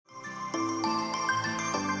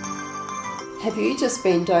Have you just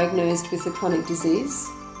been diagnosed with a chronic disease?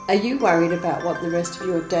 Are you worried about what the rest of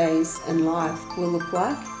your days and life will look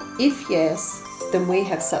like? If yes, then we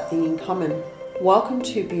have something in common. Welcome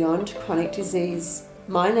to Beyond Chronic Disease.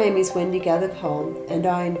 My name is Wendy Gathercole, and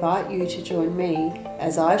I invite you to join me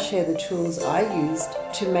as I share the tools I used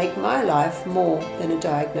to make my life more than a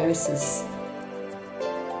diagnosis.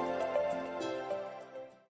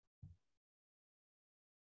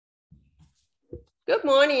 Good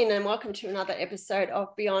morning and welcome to another episode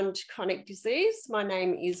of Beyond Chronic Disease. My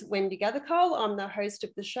name is Wendy Gathercole. I'm the host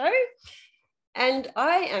of the show, and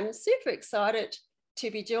I am super excited to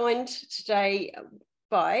be joined today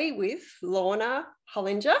with Lorna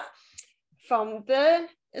Hollinger from the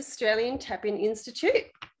Australian Tap-In Institute.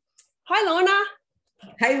 Hi, Lorna.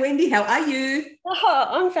 Hey, Wendy, how are you? Oh,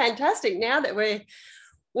 I'm fantastic. Now that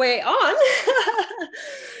we're on,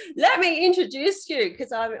 let me introduce you because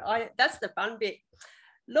that's the fun bit.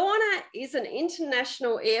 Lorna is an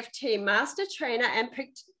international EFT master trainer and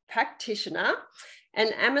practitioner,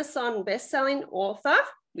 an Amazon best-selling author,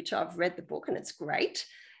 which I've read the book and it's great,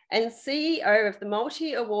 and CEO of the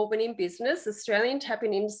multi-award-winning business Australian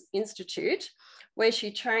Tap-In Institute, where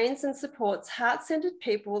she trains and supports heart-centered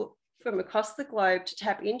people from across the globe to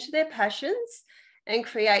tap into their passions and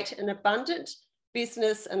create an abundant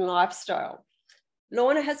business and lifestyle.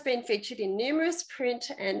 Lorna has been featured in numerous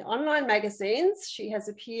print and online magazines. She has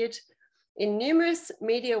appeared in numerous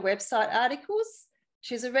media website articles.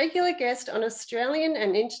 She's a regular guest on Australian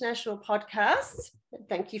and international podcasts.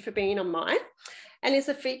 Thank you for being on mine. And is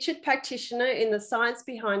a featured practitioner in the Science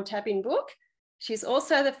Behind Tap-In book. She's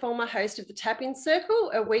also the former host of the Tap-In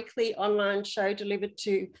Circle, a weekly online show delivered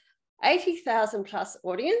to 80,000 plus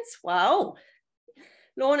audience. Wow.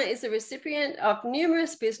 Lorna is a recipient of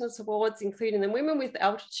numerous business awards, including the Women with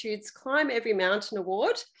Altitudes Climb Every Mountain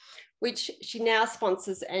Award, which she now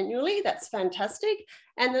sponsors annually. That's fantastic.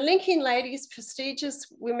 And the Linking Ladies prestigious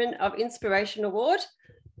Women of Inspiration Award.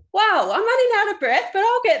 Wow, I'm running out of breath, but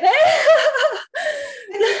I'll get there.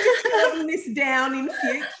 Writing this down in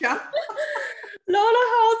future. Lorna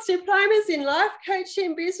holds diplomas in life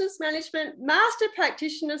coaching, business management, master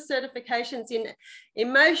practitioner certifications in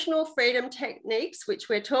emotional freedom techniques, which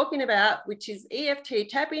we're talking about, which is EFT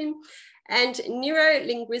tapping and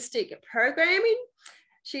neuro-linguistic programming.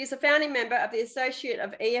 She's a founding member of the Associate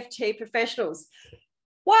of EFT Professionals.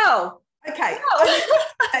 Wow. Okay, I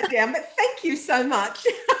put that down, but thank you so much.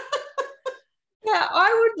 Yeah,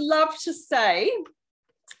 I would love to say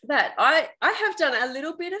that I have done a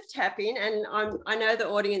little bit of tapping, and I know the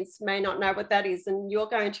audience may not know what that is, and you're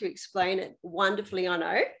going to explain it wonderfully, I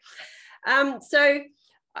know. So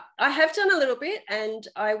I have done a little bit, and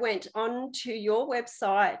I went on to your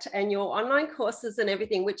website and your online courses and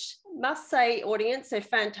everything, which must say, audience, are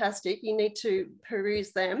fantastic. You need to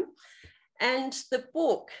peruse them. And the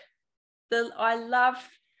book, I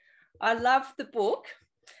love the book.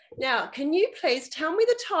 Now, can you please tell me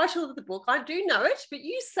the title of the book? I do know it, but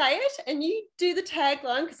you say it and you do the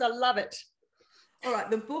tagline because I love it. All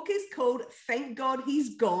right, the book is called Thank God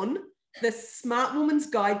He's Gone, The Smart Woman's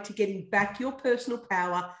Guide to Getting Back Your Personal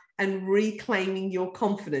Power and Reclaiming Your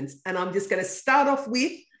Confidence. And I'm just going to start off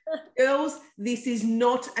with, girls, this is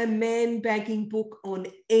not a man-bagging book on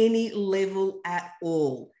any level at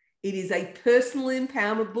all. It is a personal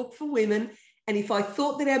empowerment book for women. And if I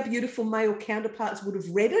thought that our beautiful male counterparts would have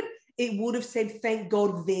read it, it would have said, thank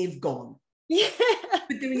God they've gone. Yeah.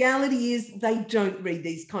 But the reality is they don't read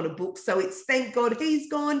these kind of books. So it's thank God he's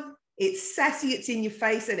gone. It's sassy, it's in your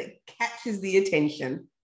face, and it catches the attention.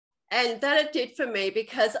 And that it did for me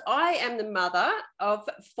because I am the mother of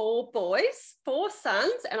 4 boys, 4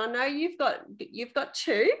 sons, and I know you've got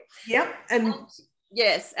 2. Yep. And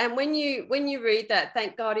yes. And when you read that,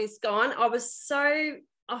 thank God he's gone, I was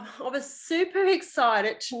super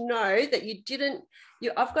excited to know that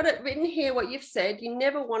I've got it written here, what you've said. You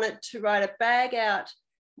never wanted to write a bag out,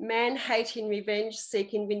 man-hating,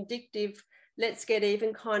 revenge-seeking, vindictive, let's get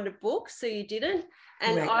even kind of book. So you didn't.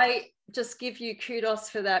 And right. I just give you kudos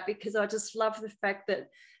for that because I just love the fact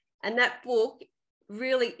that book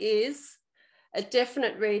really is a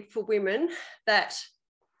definite read for women that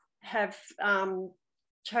have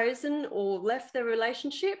chosen or left their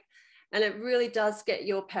relationship. And it really does get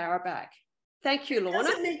your power back. Thank you, Lorna. It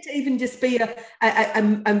doesn't need to even just be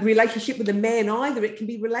a relationship with a man either. It can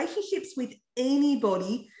be relationships with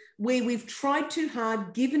anybody where we've tried too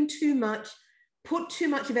hard, given too much, put too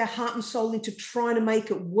much of our heart and soul into trying to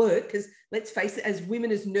make it work. Because let's face it, as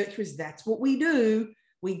women, as nurturers, that's what we do.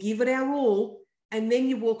 We give it our all. And then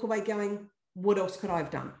you walk away going, what else could I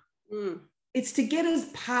have done? Mm. It's to get us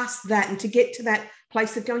past that and to get to that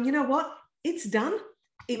place of going, you know what? It's done.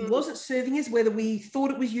 It wasn't serving us, whether we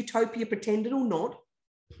thought it was utopia, pretended or not.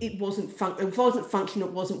 It wasn't functional.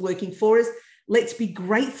 It wasn't working for us. Let's be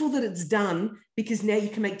grateful that it's done, because now you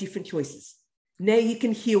can make different choices. Now you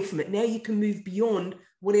can heal from it. Now you can move beyond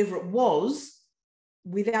whatever it was,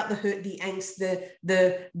 without the hurt, the angst,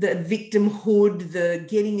 the victimhood, the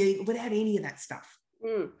getting, without any of that stuff.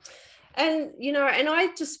 And, you know, and I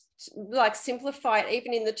just like simplify it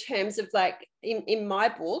even in the terms of like in my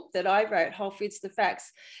book that I wrote, Whole Foods, the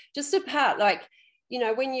Facts, just apart, like, you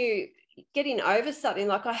know, when you getting over something,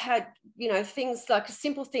 like I had, you know, things like a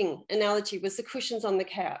simple thing analogy was the cushions on the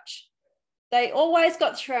couch. They always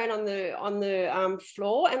got thrown on the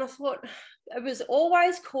floor, and I thought it was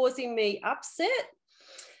always causing me upset.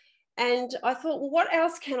 And I thought, well, what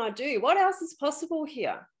else can I do? What else is possible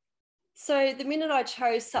here? So the minute I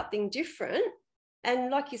chose something different, and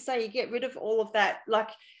like you say, you get rid of all of that, like,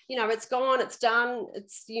 you know, it's gone, it's done,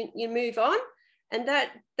 it's you move on. And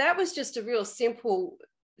that was just a real simple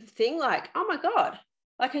thing, like, oh my God,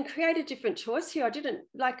 I can create a different choice here.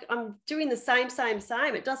 I'm doing the same.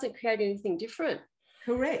 It doesn't create anything different.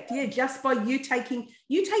 Correct. Yeah, just by you taking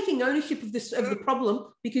ownership of the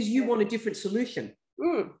problem, because you want a different solution.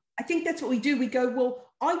 I think that's what we do. We go,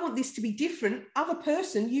 well, I want this to be different. Other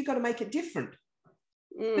person, you got to make it different.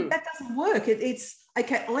 But that doesn't work. It's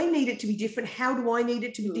okay, I need it to be different. How do I need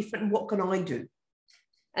it to be different? And what can I do?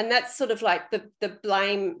 And that's sort of like the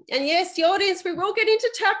blame. And yes, the audience, we will get into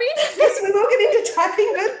tapping. Yes, we will get into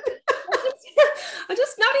tapping. But I'm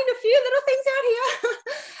just nutting a few little things out here.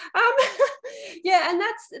 Yeah, and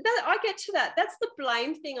that I get to that. That's the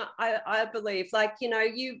blame thing, I believe. Like, you know,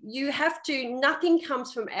 you have to, nothing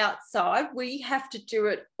comes from outside. We have to do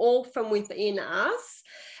it all from within us.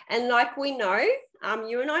 And like we know,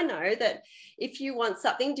 you and I know that if you want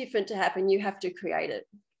something different to happen, you have to create it.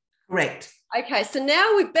 Correct. Okay, so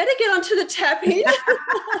now we better get onto the tapping.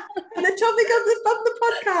 And the topic of the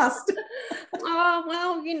podcast. Oh,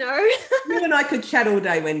 well, you know. You and I could chat all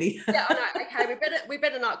day, Wendy. Yeah, I know. Okay, we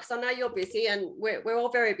better not, because I know you're busy, and we're all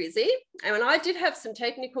very busy. And I did have some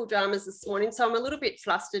technical dramas this morning, so I'm a little bit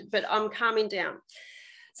flustered, but I'm calming down.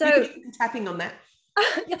 So you can keep tapping on that.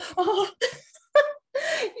 Oh,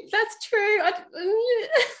 that's true.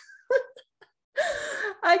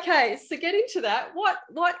 Okay, so getting to that,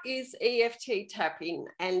 what is EFT tapping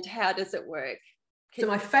and how does it work? So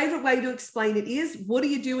my favorite way to explain it is, what do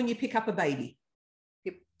you do when you pick up a baby?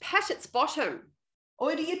 You pat its bottom.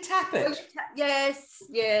 Or do you tap it?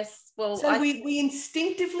 Yes. Well, so we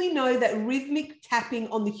instinctively know that rhythmic tapping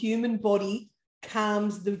on the human body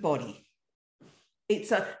calms the body.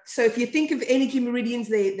 So if you think of energy meridians,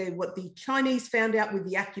 they're what the Chinese found out with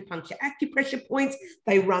the acupressure points.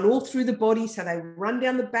 They run all through the body. So they run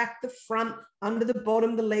down the back, the front, under the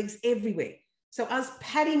bottom, the legs, everywhere. So us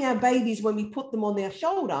patting our babies when we put them on their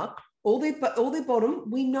shoulder, all their bottom,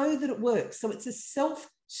 we know that it works. So it's a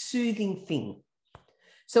self-soothing thing.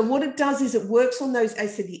 So what it does is it works on those,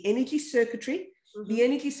 as I said, the energy circuitry. The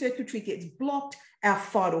energy circuitry gets blocked. Our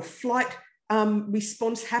fight or flight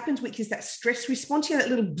response happens, which is that stress response, that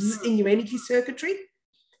little bzz in your energy circuitry.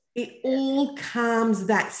 It all calms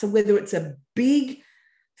that. So whether it's a big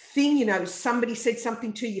thing, somebody said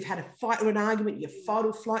something to you, you've had a fight or an argument, your fight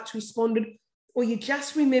or flight's responded, or you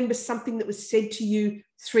just remember something that was said to you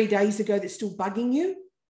 3 days ago that's still bugging you.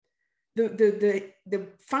 The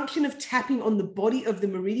function of tapping on the body of the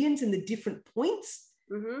meridians and the different points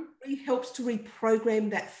really helps to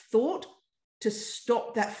reprogram that thought to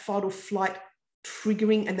stop that fight or flight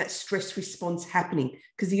triggering and that stress response happening.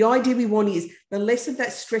 Because the idea we want is the less of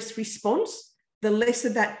that stress response, the less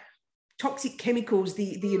of that toxic chemicals,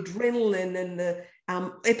 the adrenaline and the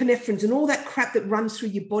epinephrines and all that crap that runs through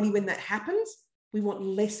your body when that happens. We want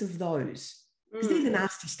less of those. Because they're the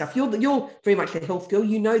nasty stuff. You're very much a health girl.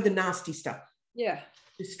 You know the nasty stuff. Yeah.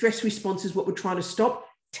 The stress response is what we're trying to stop.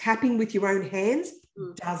 Tapping with your own hands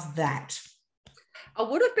does that. I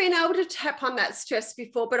would have been able to tap on that stress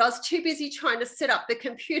before, but I was too busy trying to set up the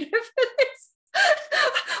computer for this.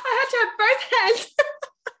 I had to have both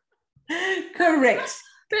hands. Correct.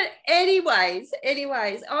 But anyways,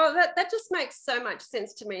 that just makes so much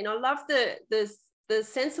sense to me. And I love the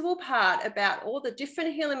sensible part about all the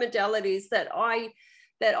different healing modalities that I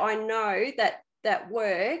know that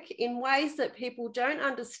work in ways that people don't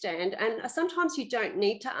understand. And sometimes you don't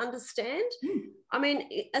need to understand. I mean,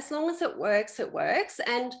 as long as it works, it works.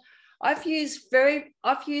 And I've used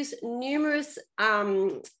numerous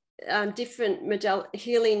different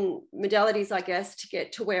healing modalities, I guess, to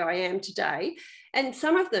get to where I am today. And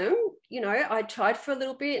some of them, I tried for a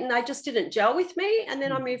little bit and they just didn't gel with me. And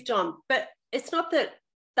then I moved on. But it's not that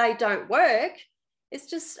they don't work. It's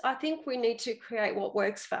just, I think we need to create what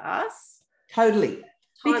works for us. Totally.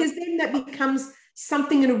 Because then that becomes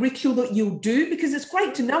something in a ritual that you'll do, because it's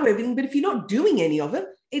great to know everything, but if you're not doing any of it,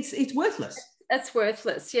 it's worthless. It's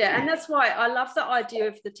worthless, yeah. And that's why I love the idea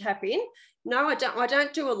of the tap in. No, I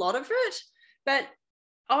don't do a lot of it, but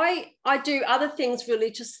I do other things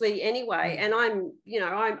religiously anyway. And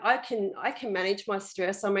I can manage my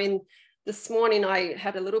stress. I mean, this morning I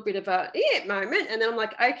had a little bit of a moment, and then I'm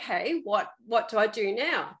like, okay, what do I do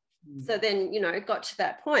now? So then, got to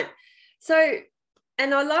that point. So,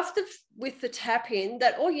 and I love with the tap in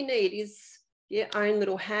that all you need is your own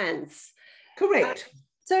little hands. Correct.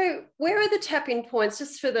 So where are the tap in points,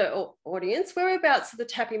 just for the audience? Whereabouts are the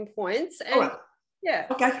tap in points? And right. Yeah.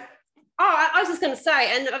 Okay. Oh, I was just going to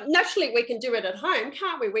say, and naturally we can do it at home,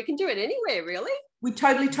 can't we? We can do it anywhere, really. We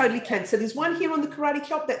totally can. So there's one here on the karate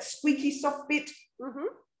chop, that squeaky soft bit. Mm-hmm.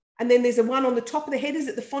 And then there's a one on the top of the head. Is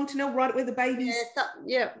it the fontanelle, right where the baby's?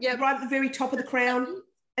 Yeah. Right at the very top of the crown.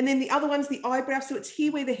 And then the other one's the eyebrow. So it's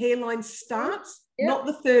here where the hairline starts, not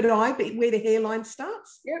the third eye, but where the hairline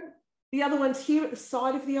starts. Yep. The other one's here at the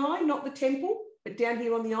side of the eye, not the temple, but down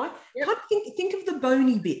here on the eye. Yep. Kind of think of the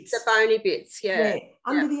bony bits. The bony bits, yeah.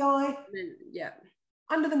 Under the eye. Yeah.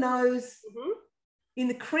 Under the nose. Mm-hmm. In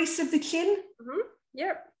the crease of the chin. Mm-hmm.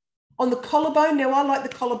 Yep. On the collarbone. Now, I like the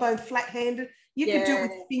collarbone flat-handed. You can do it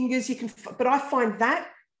with fingers. But I find that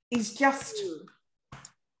is just...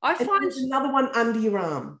 I find there's another one under your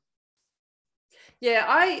arm. Yeah,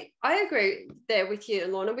 I agree there with you,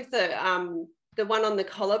 Lorna, with the one on the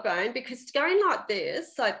collarbone, because going like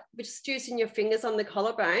this, like just using your fingers on the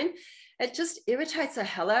collarbone, it just irritates the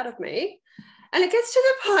hell out of me. And it gets to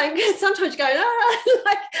the point where sometimes you go,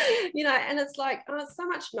 and it's like, oh, it's so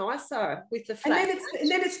much nicer with the flat. And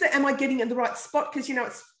then it's the, am I getting in the right spot? Because,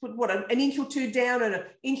 it's what, an inch or two down and an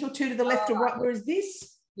inch or two to the left or right, whereas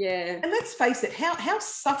this. Yeah. And let's face it, how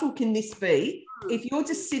subtle can this be if you're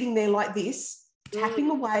just sitting there like this, tapping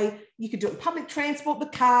away? You could do it in public transport, the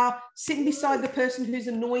car, sitting beside the person who's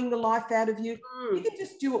annoying the life out of you. You can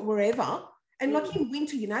just do it wherever. And like in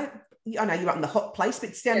winter, I know you're up in the hot place, but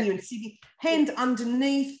it's down here in Sydney, hand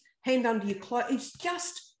underneath, hand under your clothes. It's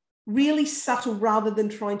just really subtle rather than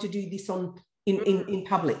trying to do this in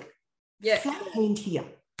public. Yeah. Flat hand here.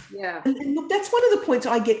 Yeah. And look, that's one of the points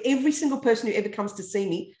I get every single person who ever comes to see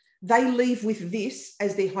me. They leave with this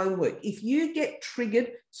as their homework. If you get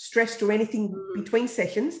triggered, stressed, or anything between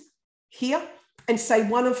sessions, here and say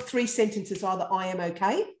one of three sentences, either I am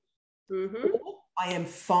okay, or I am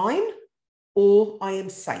fine, or I am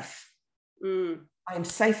safe. I am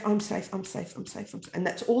safe, I'm safe, I'm safe, I'm safe, I'm safe. And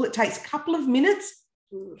that's all it takes. A couple of minutes,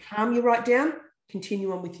 calm you right down,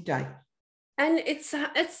 continue on with your day. And it's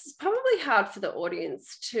probably hard for the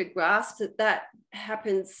audience to grasp that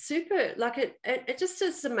happens super, like it just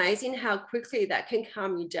is amazing how quickly that can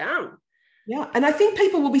calm you down. Yeah. And I think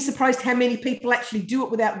people will be surprised how many people actually do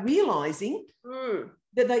it without realizing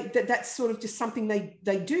that that's sort of just something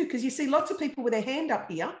they do. Because you see lots of people with their hand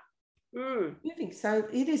up here moving. So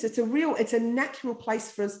it's a natural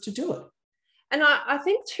place for us to do it. And I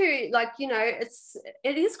think too,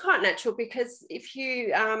 it is quite natural, because if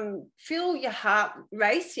you feel your heart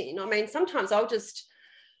racing, I mean, sometimes I'll just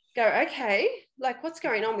go, okay, like what's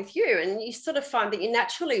going on with you? And you sort of find that you're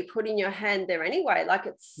naturally putting your hand there anyway, like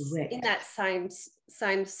it's in that same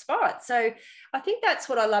spot. So I think that's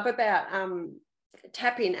what I love about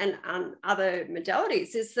tapping and other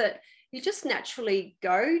modalities, is that you just naturally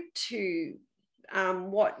go to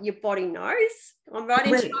what your body knows. I'm right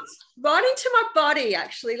into my body,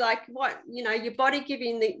 actually, like what, your body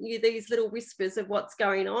giving you these little whispers of what's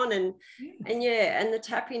going on. And the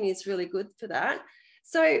tapping is really good for that.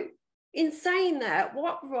 So in saying that,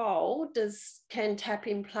 what role can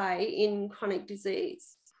tapping play in chronic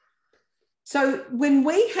disease? So when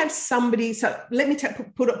we have somebody, so let me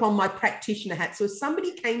put up on my practitioner hat. So if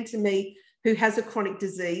somebody came to me who has a chronic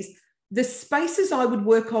disease, the spaces I would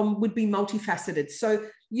work on would be multifaceted. So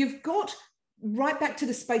you've got right back to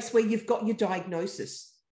the space where you've got your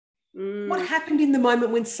diagnosis. What happened in the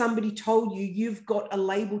moment when somebody told you you've got a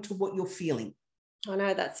label to what you're feeling? I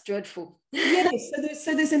know, that's dreadful. Yes,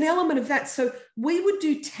 so there's an element of that. So we would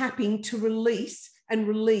do tapping to release and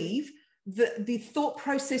relieve the thought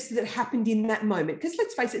process that happened in that moment. Because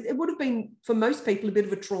let's face it, it would have been, for most people, a bit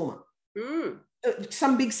of a trauma.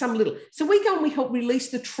 Some big, some little. So we go and we help release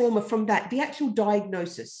the trauma from that, the actual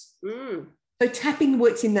diagnosis. So tapping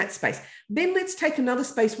works in that space. Then let's take another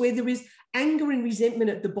space where there is anger and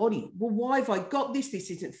resentment at the body. Well, why have I got this? This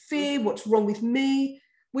isn't fair. What's wrong with me?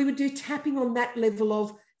 We would do tapping on that level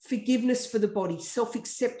of forgiveness for the body,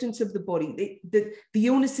 self-acceptance of the body. The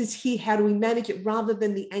illness is here. How do we manage it? Rather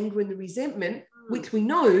than the anger and the resentment, which we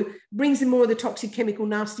know brings in more of the toxic chemical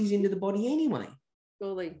nasties into the body anyway.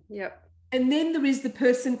 Fully, yep. And then there is the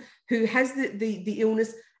person who has the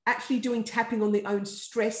illness actually doing tapping on their own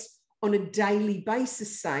stress on a daily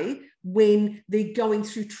basis, say, when they're going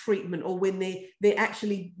through treatment or when they're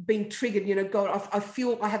actually being triggered, you know, God, I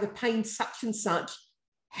feel I have a pain such and such.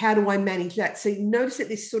 How do I manage that? So you notice that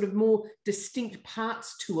there's sort of more distinct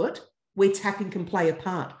parts to it where tapping can play a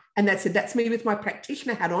part. And that's me with my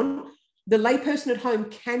practitioner hat on. The layperson at home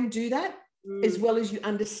can do that as well as you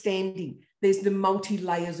understanding. There's the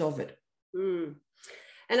multi-layers of it. And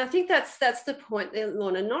I think that's the point there,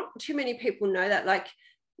 Lorna. Not too many people know that, like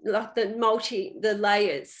the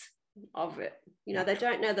layers of it. You know, they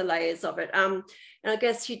don't know the layers of it. And I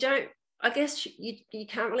guess you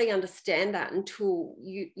can't really understand that until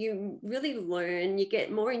you really learn. You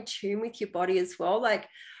get more in tune with your body as well. Like,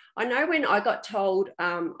 I know when I got told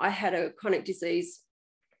I had a chronic disease,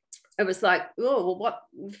 it was like, oh, well, what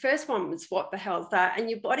the first one was, what the hell is that? And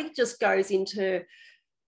your body just goes into,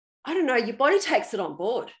 I don't know, your body takes it on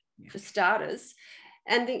board for starters.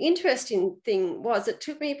 And the interesting thing was, it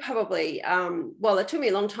took me probably, it took me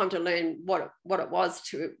a long time to learn what it was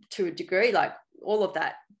to a degree, like all of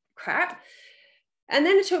that crap. And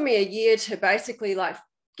then it took me a year to basically like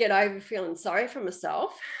get over feeling sorry for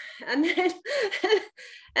myself. And then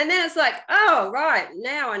it's like, oh, right,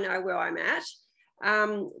 now I know where I'm at.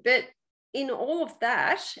 But in all of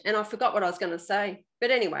that, and I forgot what I was going to say,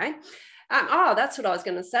 but anyway, that's what I was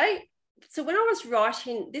going to say. So when I was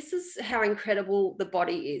writing, this is how incredible the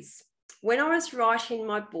body is. When I was writing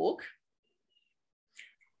my book,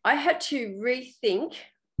 I had to rethink.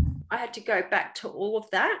 I had to go back to all of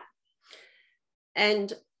that.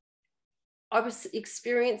 And I was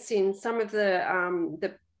experiencing some of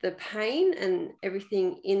the pain and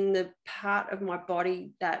everything in the part of my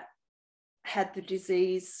body that had the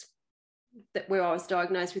disease, that where I was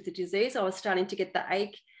diagnosed with the disease. I was starting to get the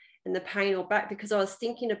ache and the pain all back because I was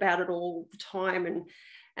thinking about it all the time.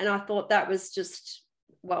 And I thought that was just,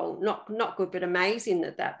 well, not good, but amazing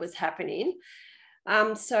that was happening.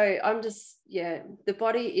 So I'm just, the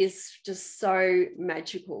body is just so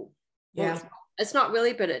magical. Yeah. Well, it's not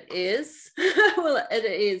really, but it is. Well, it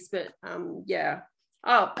is, but yeah.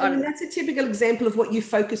 Oh, I mean, that's a typical example of what you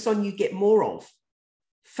focus on, you get more of.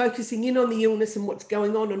 Focusing in on the illness and what's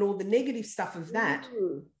going on and all the negative stuff of that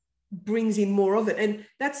brings in more of it. And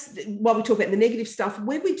that's why we talk about the negative stuff.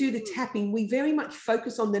 When we do the tapping, we very much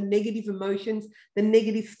focus on the negative emotions, the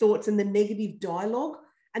negative thoughts, and the negative dialogue.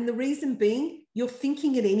 And the reason being, you're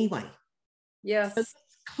thinking it anyway. Yes. So let's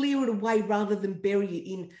clear it away rather than bury it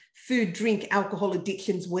in food, drink, alcohol,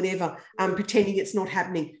 addictions, whatever, pretending it's not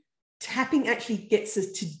happening. Tapping actually gets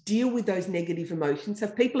us to deal with those negative emotions. So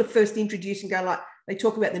if people are first introduced and go like, they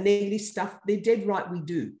talk about the negative stuff, they're dead right, we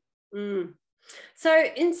do. So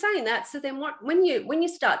in saying that, so then what, when you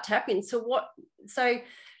start tapping, so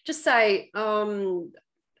just say, I don't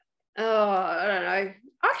know,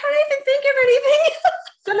 I can't even think of anything.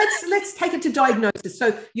 So let's take it to diagnosis.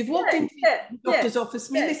 So you've walked into your doctor's office.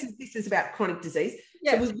 I mean, this is about chronic disease.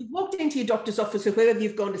 So you've walked into your doctor's office or whoever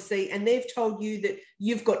you've gone to see, and they've told you that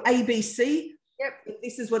you've got ABC.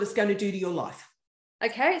 This is what it's going to do to your life.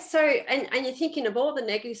 Okay, so and you're thinking of all the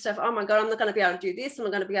negative stuff. Oh my God, I'm not going to be able to do this. I'm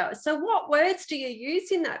not going to be able. So what words do you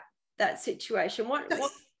use in that situation? What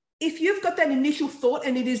if you've got that initial thought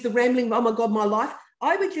and it is the rambling, oh my God, my life,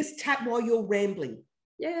 I would just tap while you're rambling.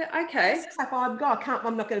 Yeah, okay. Just tap, I'm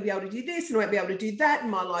not going to be able to do this, and I won't be able to do that, and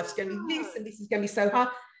my life's going to be this, and this is going to be so hard.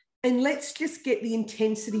 And let's just get the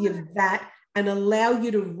intensity of that and allow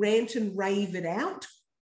you to rant and rave it out.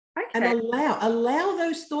 Okay. And allow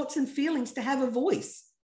those thoughts and feelings to have a voice.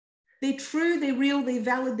 They're true, they're real, they're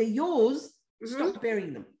valid, they're yours. Stop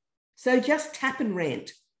burying them. So just tap and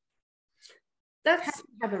rant.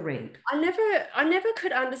 Have a rant. I never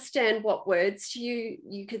could understand what words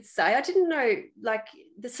you could say. I didn't know,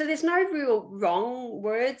 so there's no real wrong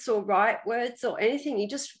words or right words or anything. You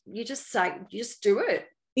just do it.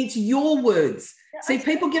 It's your words. Yeah, see,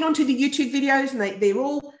 people get onto the YouTube videos and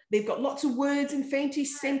they've got lots of words and fancy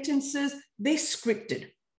sentences. They're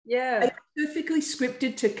scripted. Yeah. They're perfectly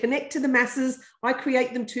scripted to connect to the masses. I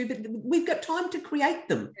create them too, but we've got time to create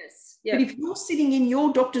them. Yes. Yep. But if you're sitting in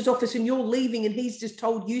your doctor's office and you're leaving and he's just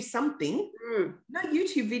told you something, no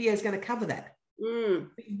YouTube video is going to cover that.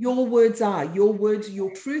 Your words are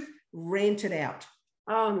your truth. Rant it out.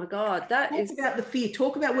 Oh my God. Talk about the fear.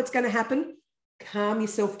 Talk about what's going to happen. Calm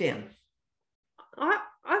yourself down. I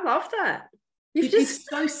love that. It's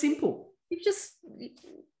so simple.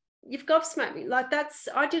 You've gobsmacked me. Like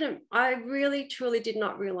I really truly did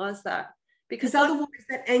not realize that, Because otherwise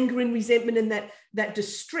that anger and resentment and that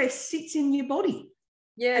distress sits in your body.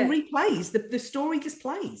 Yeah. And replays. The story just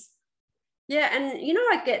plays. Yeah. And, you know,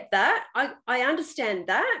 I get that. I understand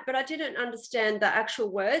that, but I didn't understand the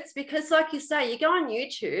actual words because, like you say, you go on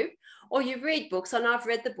YouTube or you read books, and I've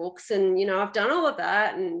read the books and, you know, I've done all of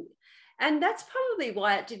that. And that's probably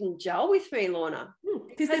why it didn't gel with me, Lorna.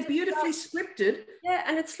 Because they're beautifully scripted. Yeah.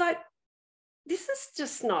 And it's like, this is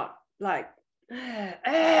just not like...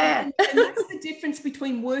 And that's the difference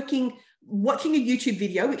between watching a YouTube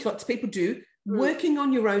video, which lots of people do, working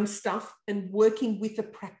on your own stuff and working with a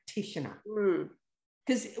practitioner.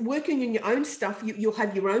 Because working on your own stuff, you'll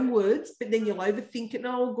have your own words, but then you'll overthink it.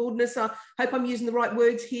 Oh, goodness, I hope I'm using the right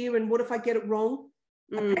words here. And what if I get it wrong?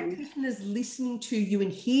 A practitioner is listening to you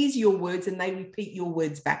and hears your words and they repeat your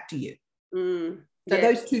words back to you. So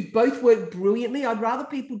those two both work brilliantly. I'd rather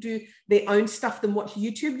people do their own stuff than watch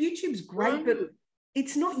YouTube. YouTube's great, but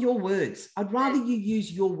it's not your words. I'd rather you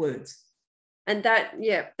use your words. And that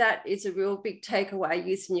is a real big takeaway,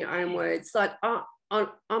 using your own words. Like, oh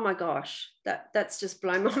my gosh, that's just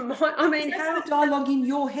blown my mind. I mean, that's the dialogue in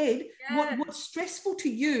your head. What's stressful to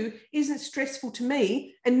you isn't stressful to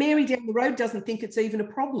me, and Mary down the road doesn't think it's even a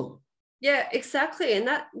problem. Yeah, exactly. And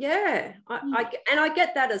that, I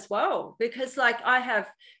get that as well, because like I have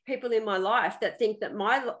people in my life that think that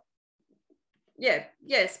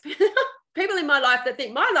people in my life that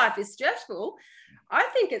think my life is stressful. I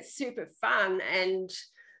think it's super fun and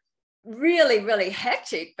really, really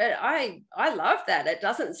hectic, but I love that. It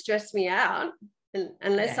doesn't stress me out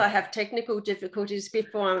unless I have technical difficulties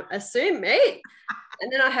before I assume me,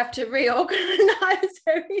 and then I have to reorganize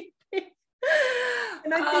everything.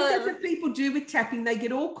 And I think that's what people do with tapping. They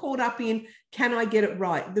get all caught up in, can I get it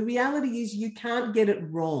right? The reality is you can't get it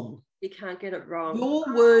wrong. You can't get it wrong. Your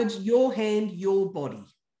words, your hand, your body.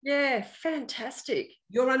 Yeah, fantastic.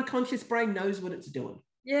 Your unconscious brain knows what it's doing.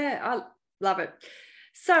 Yeah, I love it.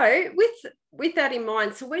 So with that in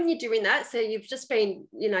mind, so when you're doing that, so you've just been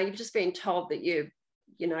told that you're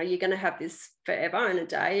going to have this forever and a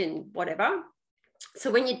day and whatever. So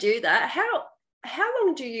when you do that, how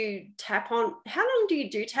long do you tap on? How long do you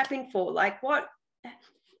do tapping for? Like what?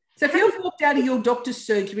 So if you've walked out of your doctor's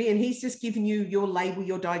surgery and he's just given you your label,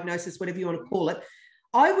 your diagnosis, whatever you want to call it,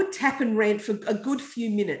 I would tap and rant for a good few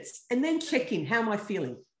minutes and then check in. How am I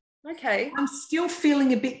feeling? Okay. I'm still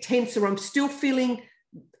feeling a bit tense, or I'm still feeling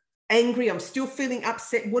angry. I'm still feeling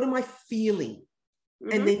upset. What am I feeling?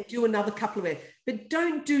 And then do another couple of minutes. But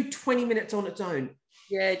don't do 20 minutes on its own.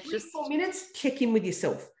 Yeah, just 4 minutes, check in with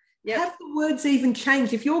yourself. Yep. Have the words even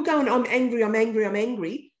changed? If you're going, I'm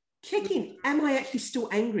angry, check in. Am I actually still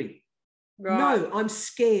angry? Right. No, I'm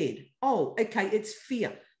scared. Oh, okay, it's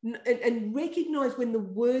fear. And recognize when the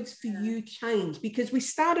words for you change, because we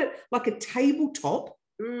start at like a tabletop.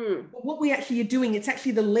 But what we actually are doing, it's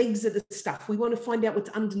actually the legs of the stuff. We want to find out what's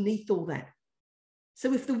underneath all that.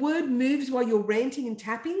 So if the word moves while you're ranting and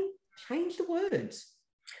tapping, change the words.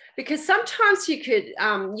 Because sometimes you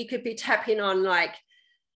could be tapping on like,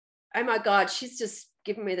 oh my God, she's just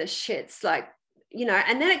giving me the shits, like,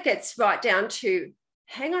 and then it gets right down to,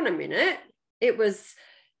 hang on a minute, it was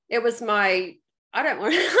my, I don't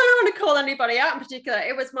want to call anybody out in particular.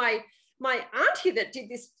 It was my auntie that did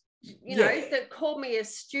this, that called me a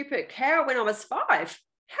stupid cow when I was 5.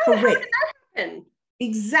 How did that happen?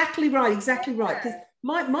 Exactly right. Because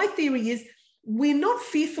my theory is we're not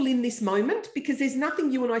fearful in this moment because there's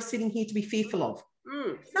nothing you and I sitting here to be fearful of.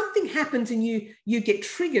 If something happens and you get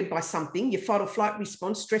triggered by something, your fight or flight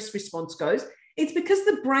response, stress response goes, it's because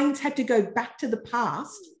the brain's had to go back to the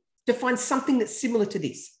past to find something that's similar to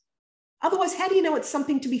this. Otherwise, how do you know it's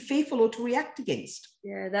something to be fearful or to react against?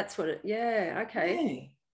 Yeah, that's what it, yeah, okay. Yeah.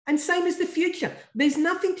 And same as the future. There's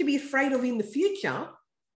nothing to be afraid of in the future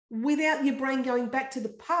without your brain going back to the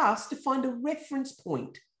past to find a reference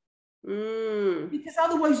point. Because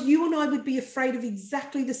otherwise you and I would be afraid of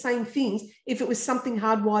exactly the same things if it was something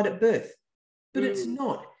hardwired at birth. But it's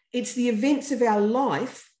not. It's the events of our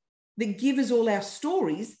life that give us all our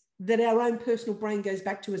stories that our own personal brain goes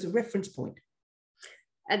back to as a reference point.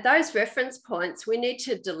 And those reference points, we need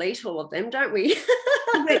to delete all of them, don't we?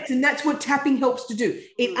 Correct. And that's what tapping helps to do.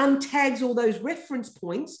 It untags all those reference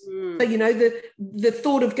points. So, the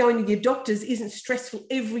thought of going to your doctors isn't stressful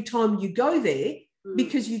every time you go there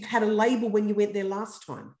because you had a label when you went there last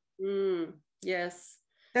time. Yes.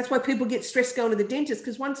 That's why people get stressed going to the dentist,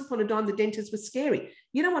 because once upon a time, the dentist was scary.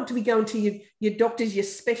 You don't want to be going to your doctors, your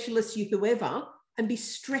specialists, your whoever, and be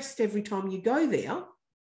stressed every time you go there.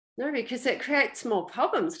 No, because it creates more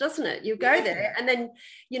problems, doesn't it? You go there and then,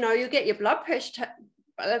 you'll get your blood pressure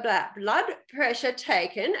blah, blah, blood pressure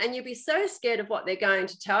taken, and you'll be so scared of what they're going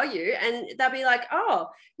to tell you, and they'll be like, oh,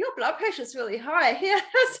 your blood pressure is really high, here,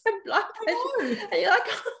 have some blood pressure, and you're like,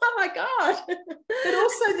 oh my God. But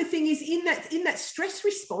also the thing is, in that stress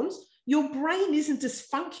response, your brain isn't as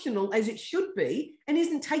functional as it should be and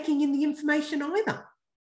isn't taking in the information either.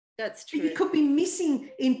 That's true. You could be missing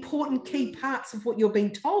important key parts of what you're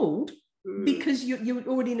being told because you're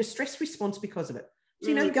already in a stress response because of it.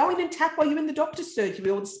 So, go in and tap while you're in the doctor's surgery,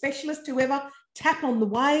 or the specialist, whoever, tap on the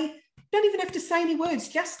way. Don't even have to say any words,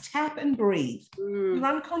 just tap and breathe. Your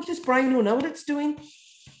unconscious brain will know what it's doing.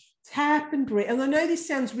 Tap and breathe. And I know this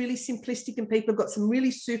sounds really simplistic and people have got some really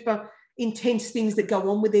super intense things that go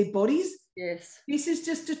on with their bodies. Yes. This is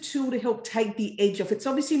just a tool to help take the edge off. It's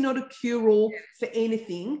obviously not a cure-all for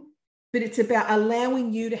anything, but it's about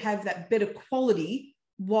allowing you to have that better quality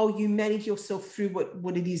while you manage yourself through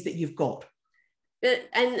what it is that you've got. But,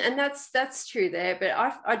 and that's true there, but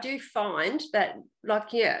I do find that, like,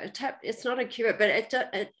 it's not a cure, but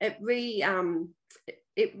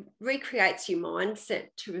it recreates your mindset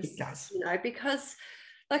to us. It does. Because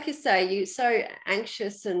like you say, you're so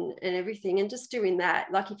anxious and everything, and just doing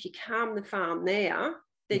that, like if you calm the farm there,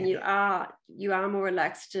 then you are more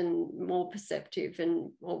relaxed and more perceptive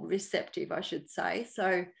and more receptive, I should say.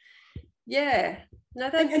 So yeah, no,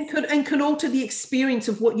 that's and could alter the experience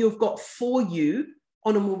of what you've got for you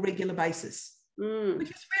on a more regular basis, which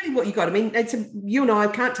is really what you got. I mean, you and I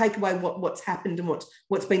can't take away what's happened and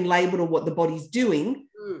what's been labelled or what the body's doing,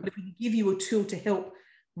 but if we can give you a tool to help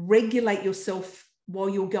regulate yourself while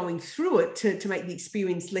you're going through it to make the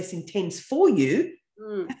experience less intense for you,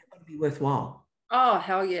 that's got to be worthwhile. Oh,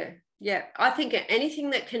 hell yeah. Yeah. I think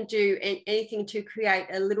anything that can do anything to create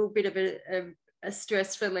a little bit of a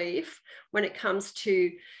stress relief when it comes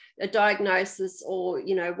to a diagnosis or,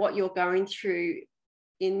 what you're going through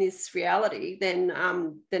in this reality, then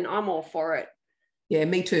I'm all for it. Yeah,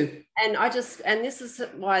 me too. And this is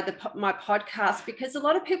why my podcast, because a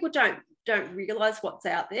lot of people don't realize what's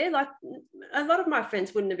out there. Like a lot of my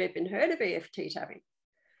friends wouldn't have even heard of EFT tapping.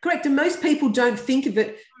 Correct. And most people don't think of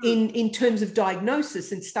it in terms of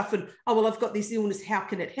diagnosis and stuff. And, oh, well, I've got this illness. How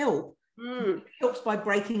can it help? It helps by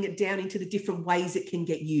breaking it down into the different ways it can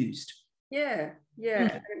get used. Yeah.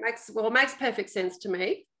 It makes perfect sense to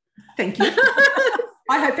me. Thank you.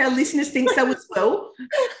 I hope our listeners think so as well.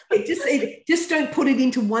 Just don't put it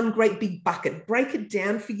into one great big bucket. Break it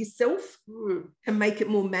down for yourself and make it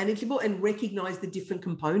more manageable and recognise the different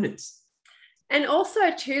components. And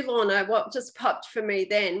also too, Lorna, what just popped for me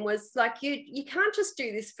then was like you can't just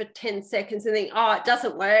do this for 10 seconds and think, oh, it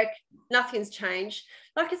doesn't work, nothing's changed.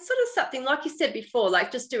 Like it's sort of something, like you said before, like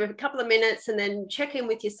just do a couple of minutes and then check in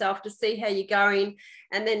with yourself to see how you're going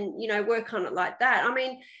and then, work on it like that. I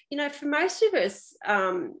mean, for most of us,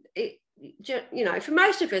 it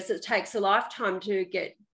takes a lifetime to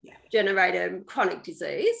generate a chronic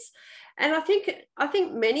disease. And I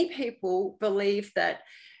think many people believe that,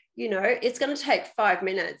 it's going to take 5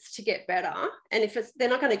 minutes to get better. And if they're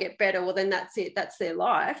not going to get better, well, then that's it. That's their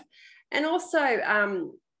life. And also,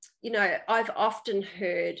 I've often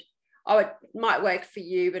heard, oh, it might work for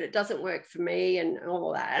you, but it doesn't work for me and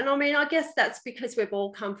all that. And I mean, I guess that's because we've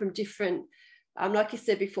all come from different, like you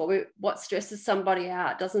said before, what stresses somebody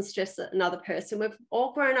out doesn't stress another person. We've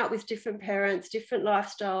all grown up with different parents, different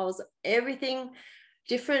lifestyles, everything,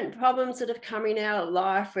 different problems that have come in our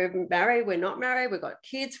life. We're married, we're not married, we've got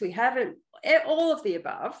kids, we haven't, all of the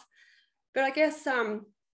above. But I guess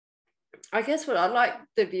what I'd like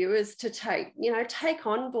the viewers to take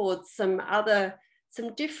on board some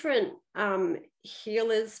different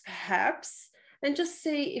healers perhaps, and just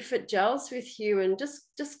see if it gels with you and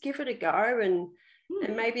just give it a go and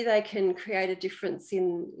maybe they can create a difference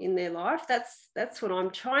in their life. That's what I'm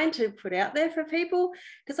trying to put out there for people.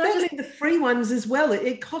 Because the free ones as well.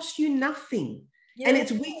 It costs you nothing. Yeah. And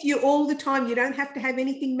it's with you all the time. You don't have to have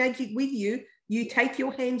anything magic with you. You take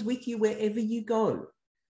your hands with you wherever you go.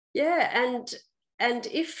 Yeah, and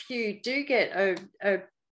if you do get a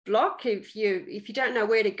block, if you don't know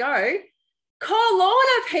where to go, call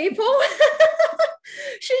Lorna, people.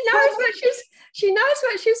 She knows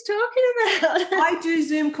what she's talking about. I do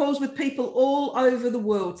Zoom calls with people all over the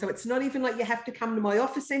world. So it's not even like you have to come to my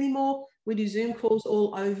office anymore. We do Zoom calls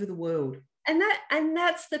all over the world. And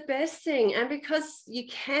that's the best thing. And because you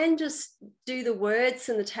can just do the words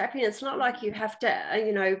and the tapping, it's not like you have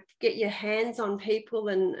to, get your hands on people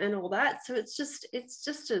and all that. So it's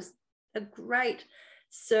just a great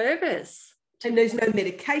service. And there's no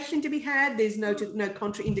medication to be had. There's no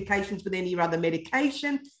contraindications with any other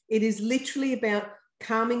medication. It is literally about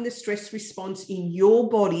calming the stress response in your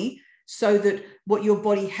body so that what your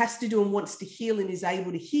body has to do and wants to heal and is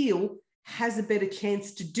able to heal has a better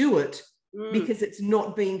chance to do it, because it's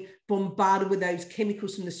not being bombarded with those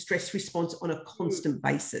chemicals from the stress response on a constant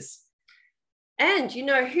basis. And, you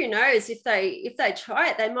know, who knows, if they try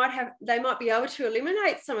it, they might be able to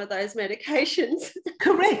eliminate some of those medications.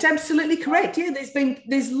 Correct, absolutely correct. Yeah,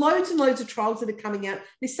 there's loads and loads of trials that are coming out.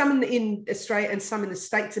 There's some in Australia and some in the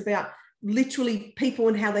States about literally people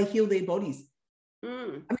and how they heal their bodies. I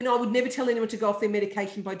mean, I would never tell anyone to go off their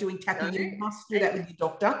medication by doing tapping. No. You must do that with your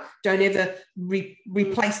doctor. Don't ever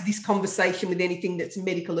replace this conversation with anything that's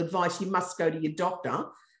medical advice. You must go to your doctor.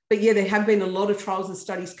 But yeah, there have been a lot of trials and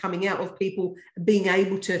studies coming out of people being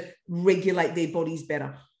able to regulate their bodies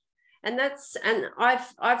better. And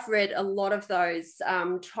I've read a lot of those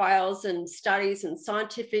trials and studies and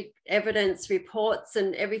scientific evidence reports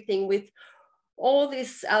and everything with all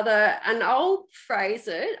this other, and I'll phrase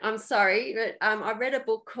it, I'm sorry, but I read a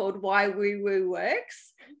book called Why Woo Woo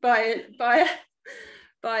Works by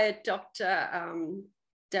a Dr.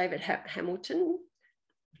 David Hamilton.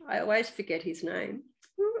 I always forget his name.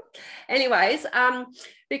 Anyways,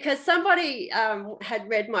 because somebody had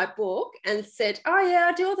read my book and said, oh yeah,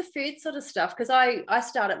 I do all the food sort of stuff, because I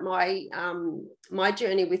started my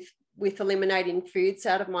journey with eliminating foods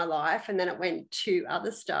out of my life, and then it went to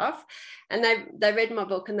other stuff, and they read my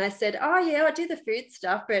book and they said, oh yeah, I do the food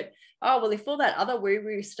stuff, but oh well, if all that other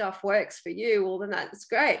woo-woo stuff works for you, well then that's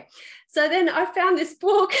great. So then I found this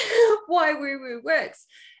book, Why Woo Woo Works,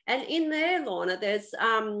 and in there, Lorna,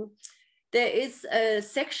 there is a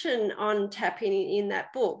section on tapping in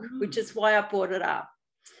that book, which is why I brought it up.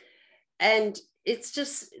 And it's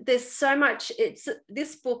just, there's so much,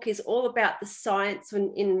 this book is all about the science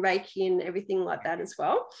in Reiki and everything like that as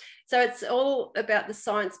well. So it's all about the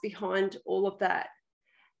science behind all of that.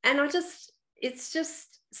 And it's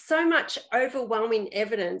just so much overwhelming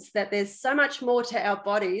evidence that there's so much more to our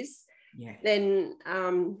bodies than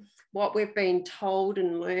what we've been told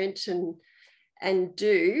and learnt and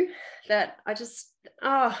do, that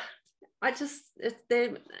our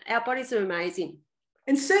bodies are amazing.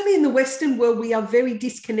 And certainly in the Western world, we are very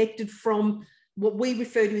disconnected from what we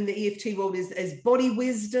refer to in the EFT world as body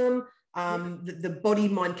wisdom, the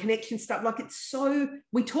body-mind connection stuff. Like, it's so,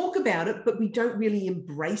 we talk about it, but we don't really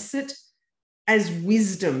embrace it as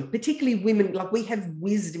wisdom, particularly women. Like, we have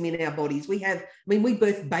wisdom in our bodies. We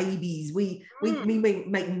birth babies. We make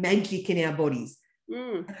magic in our bodies.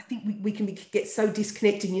 And I think we can get so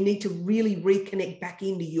disconnected. You need to really reconnect back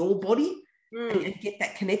into your body and get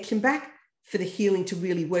that connection back for the healing to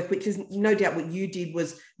really work, which is no doubt what you did,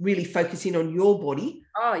 was really focusing on your body.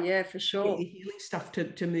 Oh yeah, for sure. The healing stuff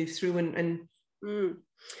to move through and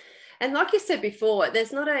like you said before,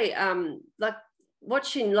 there's not a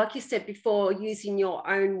like you said before, using your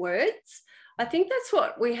own words. I think that's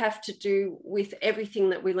what we have to do with everything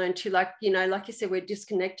that we learn to, like you said, we're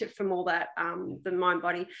disconnected from all that, the mind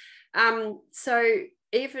body. So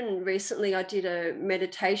even recently I did a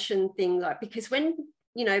meditation thing, because when,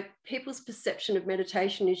 people's perception of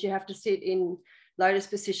meditation is you have to sit in lotus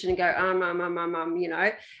position and go,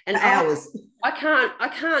 and hours. I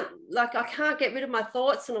can't get rid of my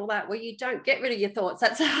thoughts and all that. Well, you don't get rid of your thoughts.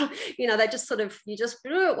 That's how, they just sort of, you just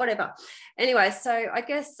whatever. Anyway, so I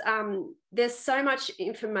guess there's so much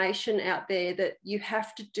information out there that you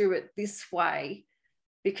have to do it this way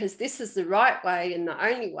because this is the right way and the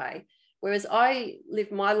only way. Whereas I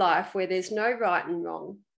live my life where there's no right and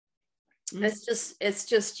wrong. It's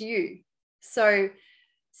just you. So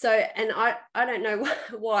and I don't know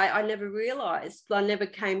why I never realized, I never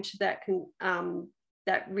came to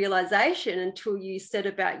that realization until you said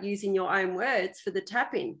about using your own words for the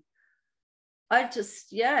tapping. So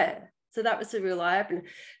that was a real eye-opener.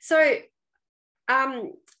 So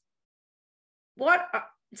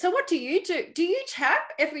what do you do? Do you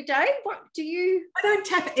tap every day? I don't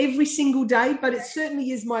tap every single day, but it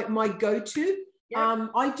certainly is my go-to. Yeah.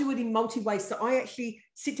 I do it in multi-ways. So I actually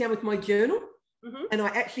sit down with my journal and I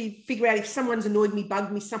actually figure out if someone's annoyed me,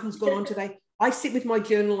 bugged me, something's gone on today. I sit with my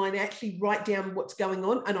journal and I actually write down what's going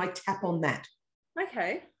on and I tap on that.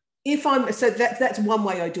 Okay. So that's one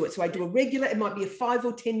way I do it. So I do a regular, it might be a 5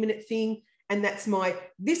 or 10 minute thing. And that's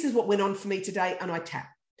this is what went on for me today. And I tap.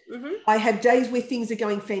 I have days where things are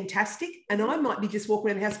going fantastic and I might be just walking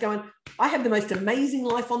around the house going, I have the most amazing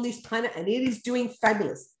life on this planet and it is doing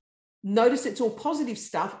fabulous. Notice it's all positive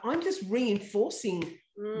stuff. I'm just reinforcing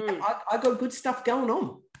I got good stuff going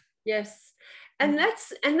on. Yes. And that's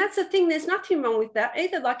the thing. There's nothing wrong with that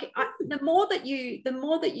either. Like the more that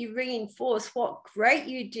you reinforce what great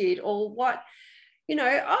you did or what, you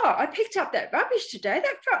know, oh, I picked up that rubbish today.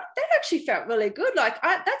 That actually felt really good. Like,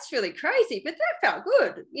 that's really crazy, but that felt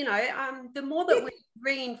good. You know, the more that we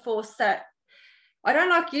reinforce that, I don't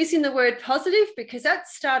like using the word positive because that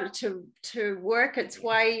started to work its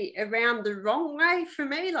way around the wrong way for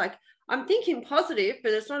me. Like, I'm thinking positive,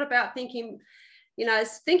 but it's not about thinking, you know,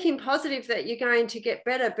 it's thinking positive that you're going to get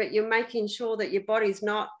better, but you're making sure that your body's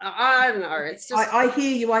not, I don't know. It's just. I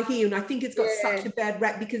hear you. And I think it's got such a bad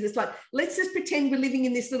rap because it's like, let's just pretend we're living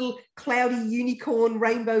in this little cloudy unicorn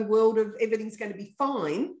rainbow world of everything's going to be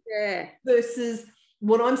fine. Yeah. Versus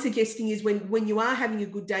what I'm suggesting is when you are having a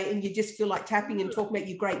good day and you just feel like tapping and talking about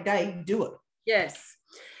your great day, do it. Yes.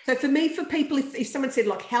 So for me, for people, if someone said,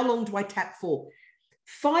 like, how long do I tap for?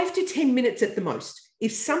 5 to 10 minutes at the most.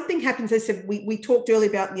 If something happens, as I said, we talked earlier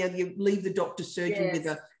about, you know, you leave the doctor's surgery with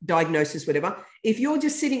a diagnosis, whatever. If you're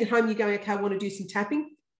just sitting at home, you're going, okay, I want to do some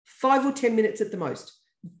tapping, 5 or 10 minutes at the most.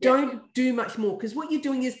 Don't do much more, because what you're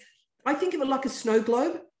doing is, I think of it like a snow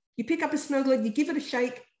globe. You pick up a snow globe, you give it a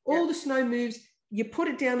shake, all the snow moves, you put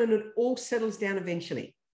it down and it all settles down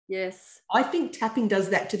eventually. Yes. I think tapping does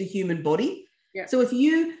that to the human body. Yeah. So if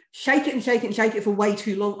you shake it and shake it and shake it for way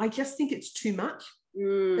too long, I just think it's too much.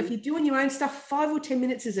 If you're doing your own stuff, 5 or 10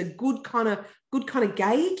 minutes is a good kind of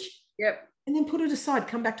gauge. Yep. And then put it aside,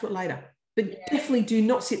 come back to it later. But definitely do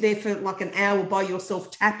not sit there for like an hour by yourself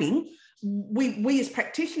tapping. We as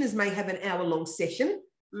practitioners may have an hour-long session,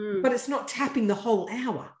 but it's not tapping the whole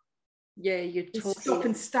hour. Yeah, you're talking. Stop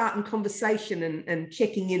and start in conversation and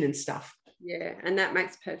checking in and stuff. Yeah, and that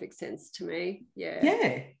makes perfect sense to me. Yeah.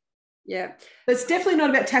 Yeah. Yeah. But it's definitely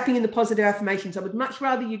not about tapping in the positive affirmations. I would much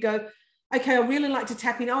rather you go, okay, I really like to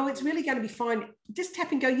tap in. Oh, it's really going to be fine. Just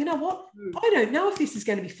tap and go, you know what? I don't know if this is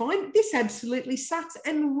going to be fine. This absolutely sucks.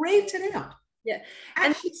 And rant it out. Yeah.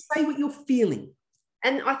 Actually say what you're feeling.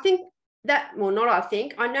 And I think that, well, not I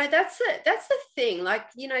think, I know that's the thing. Like,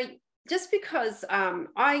 you know, just because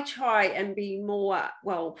I try and be more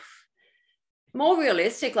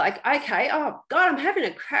realistic, like, okay, oh God, I'm having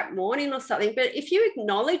a crap morning or something. But if you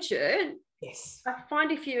acknowledge it, yes, I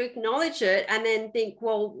find if you acknowledge it and then think,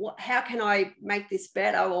 well, how can I make this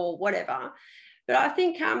better or whatever? But I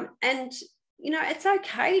think, and, you know, it's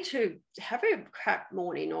okay to have a crap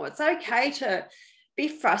morning, or it's okay to be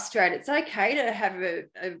frustrated. It's okay to have a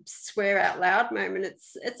swear out loud moment.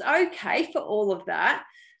 It's okay for all of that.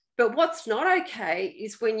 But what's not okay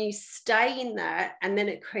is when you stay in that and then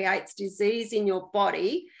it creates disease in your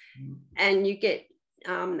body and you get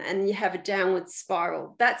and you have a downward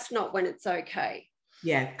spiral. That's not when it's okay.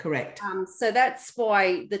 Yeah, correct. So that's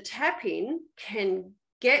why the tapping can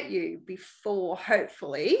get you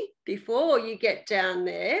hopefully before you get down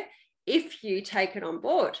there, if you take it on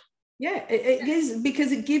board. Yeah, it is,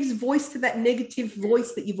 because it gives voice to that negative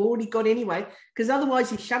voice that you've already got anyway, because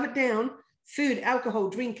otherwise you shove it down. Food, alcohol,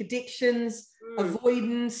 drink, addictions,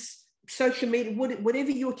 avoidance, social media,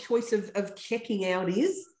 whatever your choice of checking out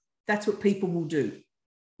is, that's what people will do.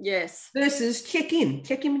 Yes. Versus check in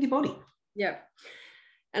with your body. Yeah.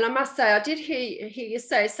 And I must say, I did hear you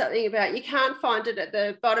say something about you can't find it at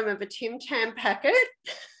the bottom of a Tim Tam packet.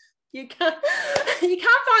 You can't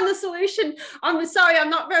find the solution. I'm sorry, I'm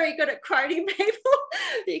not very good at quoting people.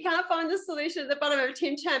 You can't find the solution at the bottom of a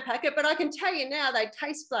Tim Tam packet, but I can tell you now they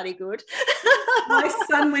taste bloody good. My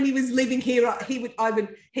son, when he was living here, he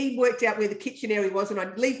worked out where the kitchen area was, and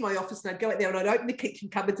I'd leave my office and I'd go out there and I'd open the kitchen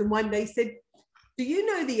cupboards, and one day he said, "Do you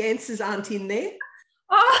know the answers aren't in there?"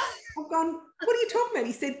 Oh. I've gone, "What are you talking about?"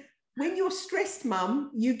 He said, "When you're stressed,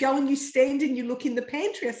 Mum, you go and you stand and you look in the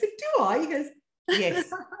pantry." I said, "Do I?" He goes, "Yes,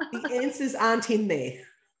 the answers aren't in there."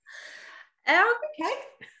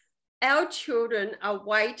 Our children are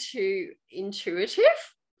way too intuitive.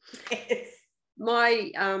 Yes.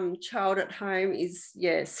 My child at home he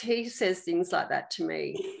says things like that to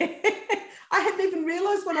me. I hadn't even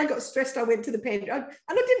realised when I got stressed, I went to the pantry. And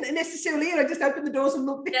I didn't necessarily eat. I just opened the doors and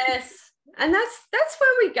looked. Yes. And that's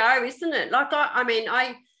where we go, isn't it? Like,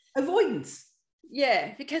 I avoidance.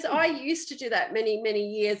 Yeah, because I used to do that many, many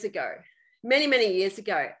years ago. Many years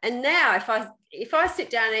ago. And now if I sit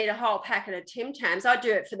down and eat a whole packet of Tim Tams, I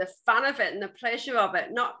do it for the fun of it and the pleasure of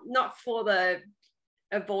it, not for the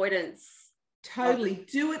avoidance. Totally.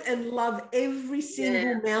 Do it and love every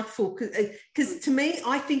single mouthful. Because to me,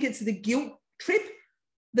 I think it's the guilt trip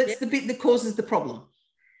that's the bit that causes the problem.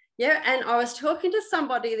 Yeah. And I was talking to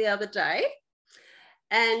somebody the other day,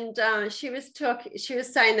 and she was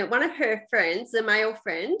saying that one of her friends, a male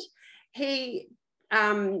friend, he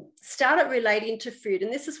started relating to food,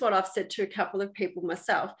 and this is what I've said to a couple of people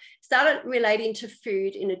myself, started relating to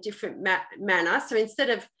food in a different manner. So instead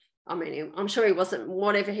of, I'm sure he wasn't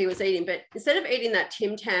whatever he was eating, but instead of eating that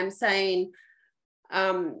Tim Tam, saying,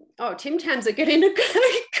 Tim Tams are getting a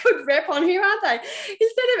good rep on here, aren't they?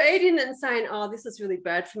 Instead of eating it and saying, oh, this is really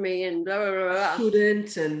bad for me and blah, blah, blah, blah.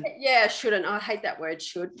 Shouldn't. And yeah, shouldn't. I hate that word,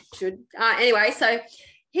 should. Anyway, so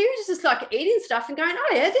he was just like eating stuff and going,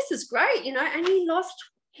 oh yeah, this is great, you know, and he lost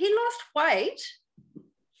weight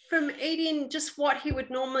from eating just what he would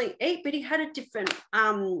normally eat, but he had a different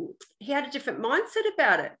mindset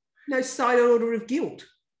about it. No side order of guilt.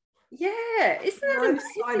 Yeah, isn't that no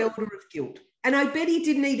side order of guilt. And I bet he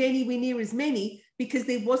didn't eat anywhere near as many because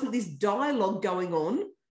there wasn't this dialogue going on,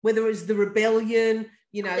 whether it's the rebellion,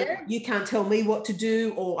 you know, you can't tell me what to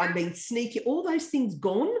do, or I'm being sneaky, all those things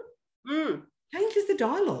gone. Changes the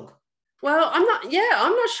dialogue. Well, I'm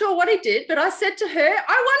not sure what he did, but I said to her,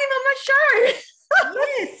 I want him on my show.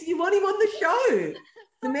 Yes, you want him on the show.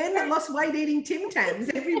 The man that lost weight eating Tim Tams.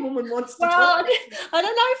 Every woman wants to talk. I don't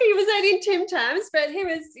know if he was eating Tim Tams, but he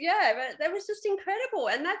was, but that was just incredible.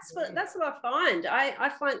 And that's what I find. I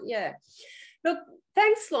find, Look,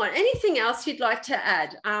 thanks, Lauren. Anything else you'd like to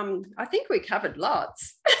add? I think we covered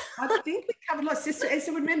lots. I think we covered lots.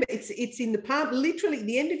 So remember, it's in the palm, literally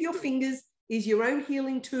the end of your fingers is your own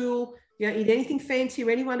healing tool. You don't need anything fancy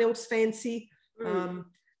or anyone else fancy.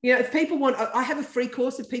 You know, if people want, I have a free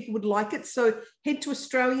course if people would like it. So head to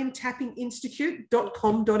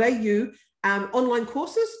australiantappinginstitute.com.au, online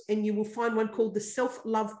courses, and you will find one called the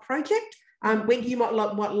Self-Love Project. Wendy, you might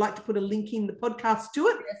like to put a link in the podcast to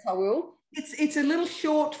it. Yes, I will. It's a little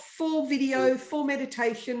short, 4 video, 4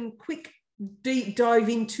 meditation, quick deep dive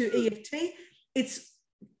into EFT. It's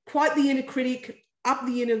quite the inner critic, up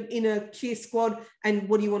the inner cheer squad, and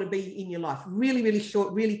what do you want to be in your life? Really, really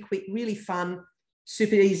short, really quick, really fun.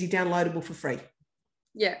 Super easy, downloadable for free.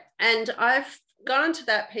 Yeah, and I've gone to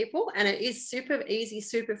that, people, and it is super easy,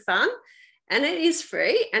 super fun, and it is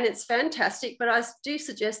free, and it's fantastic. But I do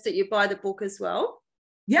suggest that you buy the book as well.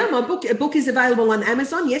 Yeah, my book is available on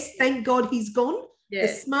Amazon. Yes, Thank God He's Gone. Yeah.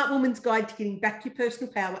 The Smart Woman's Guide to Getting Back Your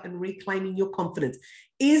Personal Power and Reclaiming Your Confidence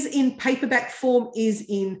is in paperback form, is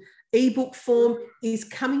in ebook form, is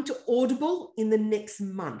coming to Audible in the next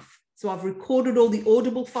month. So I've recorded all the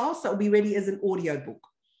Audible files, so it'll be ready as an audio book.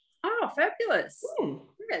 Oh, fabulous.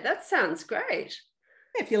 Yeah, that sounds great.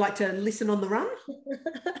 Yeah, if you like to listen on the run.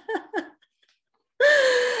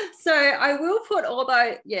 So I will put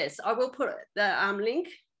the link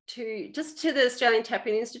to the Australian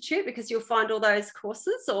Tapping Institute, because you'll find all those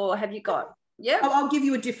courses, or have you got? Yeah. I'll give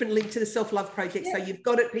you a different link to the Self-Love Project, so you've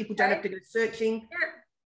got it. People don't have to go searching.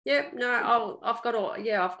 I've got all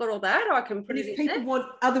that. I can put it in there. If people want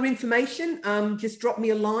other information, just drop me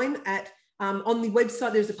a line on the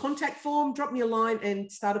website. There's a contact form. Drop me a line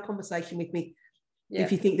and start a conversation with me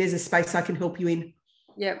if you think there's a space I can help you in.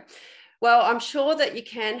 Yeah. Well, I'm sure that you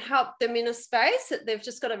can help them in a space. They've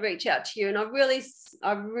just got to reach out to you. And I really,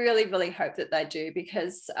 really hope that they do,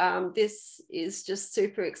 because this is just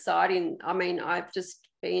super exciting. I mean, I've just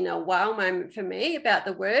been a wow moment for me about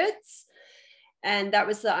the words. And that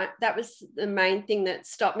was the main thing that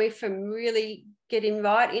stopped me from really getting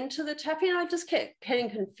right into the tapping. I just kept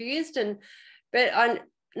getting confused. But I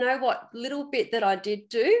know what little bit that I did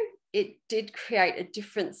do, it did create a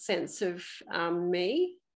different sense of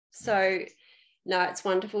me. So, no, it's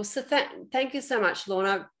wonderful. So thank you so much, Lorna.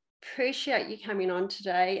 I appreciate you coming on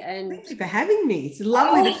today. And thank you for having me. It's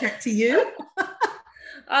lovely to chat to you.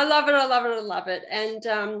 I love it. And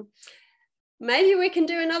maybe we can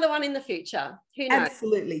do another one in the future. Who knows?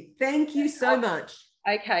 Absolutely. Thank you so much.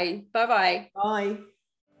 Okay. Bye-bye. Bye.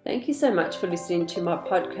 Thank you so much for listening to my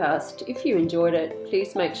podcast. If you enjoyed it,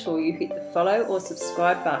 please make sure you hit the follow or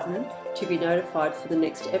subscribe button to be notified for the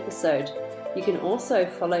next episode. You can also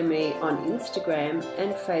follow me on Instagram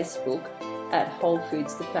and Facebook at Whole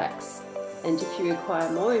Foods The Facts. And if you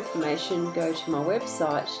require more information, go to my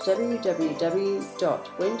website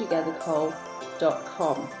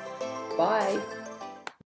www.wendygathercole.com. Bye.